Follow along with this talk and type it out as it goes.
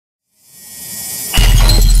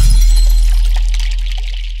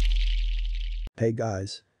Hey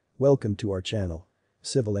guys. Welcome to our channel.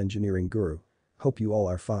 Civil Engineering Guru. Hope you all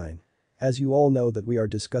are fine. As you all know that we are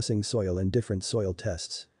discussing soil and different soil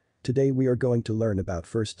tests. Today we are going to learn about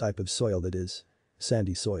first type of soil, that is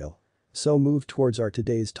sandy soil. So move towards our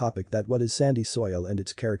today's topic, that what is sandy soil and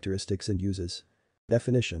its characteristics and uses.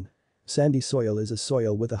 Definition. Sandy soil is a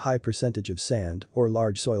soil with a high percentage of sand or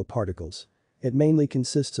large soil particles. It mainly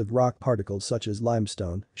consists of rock particles such as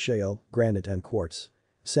limestone, shale, granite and quartz.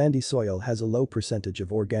 Sandy soil has a low percentage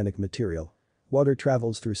of organic material. Water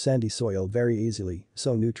travels through sandy soil very easily,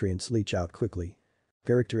 so nutrients leach out quickly.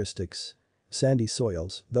 Characteristics. Sandy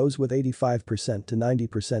soils, those with 85% to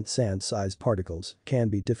 90% sand-sized particles, can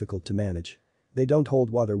be difficult to manage. They don't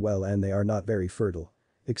hold water well and they are not very fertile.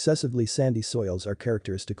 Excessively sandy soils are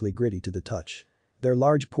characteristically gritty to the touch. Their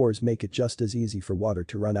large pores make it just as easy for water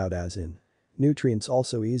to run out as in. Nutrients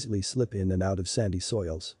also easily slip in and out of sandy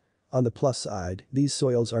soils. On the plus side, these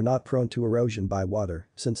soils are not prone to erosion by water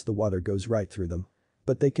since the water goes right through them.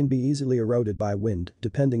 But they can be easily eroded by wind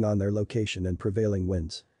depending on their location and prevailing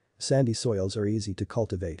winds. Sandy soils are easy to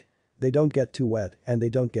cultivate. They don't get too wet and they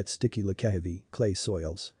don't get sticky like heavy clay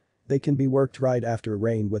soils. They can be worked right after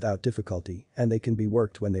rain without difficulty and they can be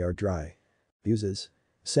worked when they are dry. Uses.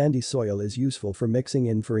 Sandy soil is useful for mixing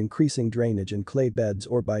in for increasing drainage in clay beds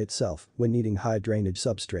or by itself when needing high drainage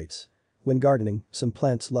substrates. When gardening, some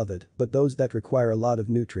plants love it, but those that require a lot of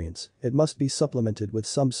nutrients, it must be supplemented with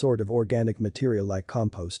some sort of organic material like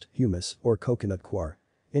compost, humus, or coconut coir.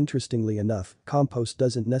 Interestingly enough, compost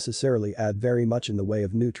doesn't necessarily add very much in the way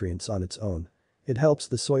of nutrients on its own. It helps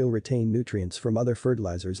the soil retain nutrients from other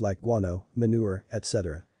fertilizers like guano, manure,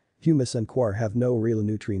 etc. Humus and coir have no real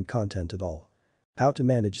nutrient content at all. How to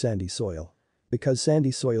manage sandy soil. Because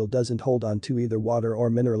sandy soil doesn't hold on to either water or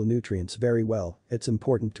mineral nutrients very well, it's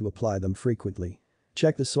important to apply them frequently.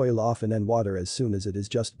 Check the soil often and water as soon as it is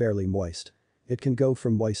just barely moist. It can go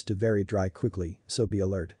from moist to very dry quickly, so be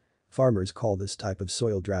alert. Farmers call this type of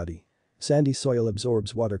soil droughty. Sandy soil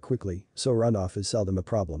absorbs water quickly, so runoff is seldom a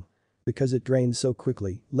problem. Because it drains so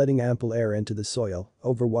quickly, letting ample air into the soil,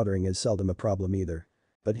 overwatering is seldom a problem either.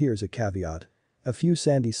 But here's a caveat. A few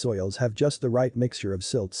sandy soils have just the right mixture of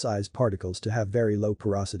silt-sized particles to have very low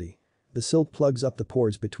porosity. The silt plugs up the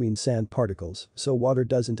pores between sand particles, so water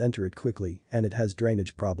doesn't enter it quickly and it has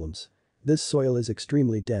drainage problems. This soil is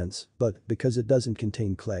extremely dense, but, because it doesn't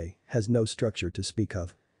contain clay, has no structure to speak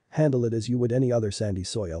of. Handle it as you would any other sandy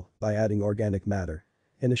soil, by adding organic matter.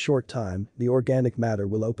 In a short time, the organic matter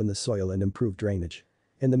will open the soil and improve drainage.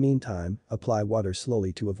 In the meantime, apply water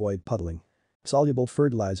slowly to avoid puddling. Soluble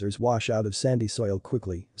fertilizers wash out of sandy soil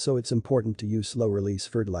quickly, so it's important to use slow-release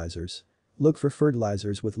fertilizers. Look for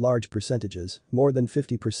fertilizers with large percentages, more than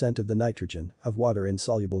 50% of the nitrogen, of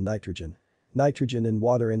water-insoluble nitrogen. Nitrogen in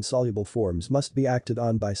water-insoluble forms must be acted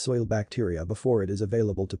on by soil bacteria before it is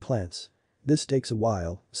available to plants. This takes a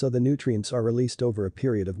while, so the nutrients are released over a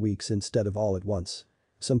period of weeks instead of all at once.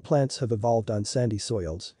 Some plants have evolved on sandy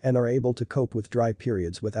soils and are able to cope with dry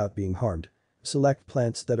periods without being harmed. Select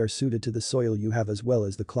plants that are suited to the soil you have as well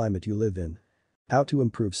as the climate you live in. How to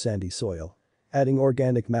improve sandy soil. Adding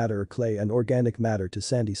organic matter or clay and organic matter to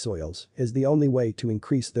sandy soils is the only way to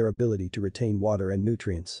increase their ability to retain water and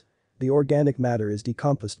nutrients. The organic matter is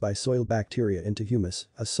decomposed by soil bacteria into humus,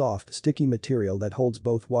 a soft, sticky material that holds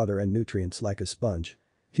both water and nutrients like a sponge.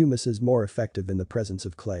 Humus is more effective in the presence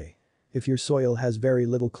of clay. If your soil has very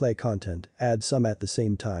little clay content, add some at the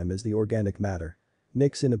same time as the organic matter.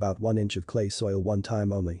 Mix in about 1 inch of clay soil one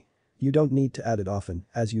time only. You don't need to add it often,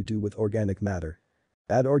 as you do with organic matter.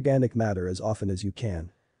 Add organic matter as often as you can.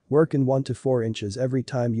 Work in 1 to 4 inches every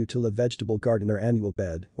time you till a vegetable garden or annual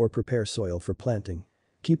bed or prepare soil for planting.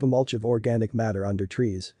 Keep a mulch of organic matter under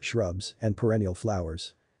trees, shrubs, and perennial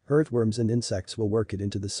flowers. Earthworms and insects will work it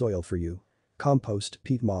into the soil for you. Compost,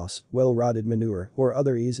 peat moss, well-rotted manure, or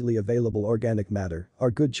other easily available organic matter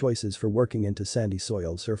are good choices for working into sandy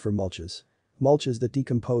soils or for mulches. Mulches that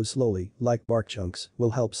decompose slowly, like bark chunks,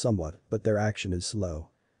 will help somewhat, but their action is slow.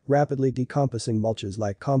 Rapidly decomposing mulches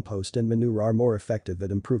like compost and manure are more effective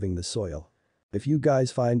at improving the soil. If you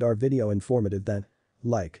guys find our video informative, then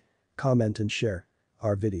like, comment and share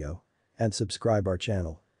our video. And subscribe our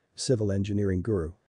channel. Civil Engineering Guru.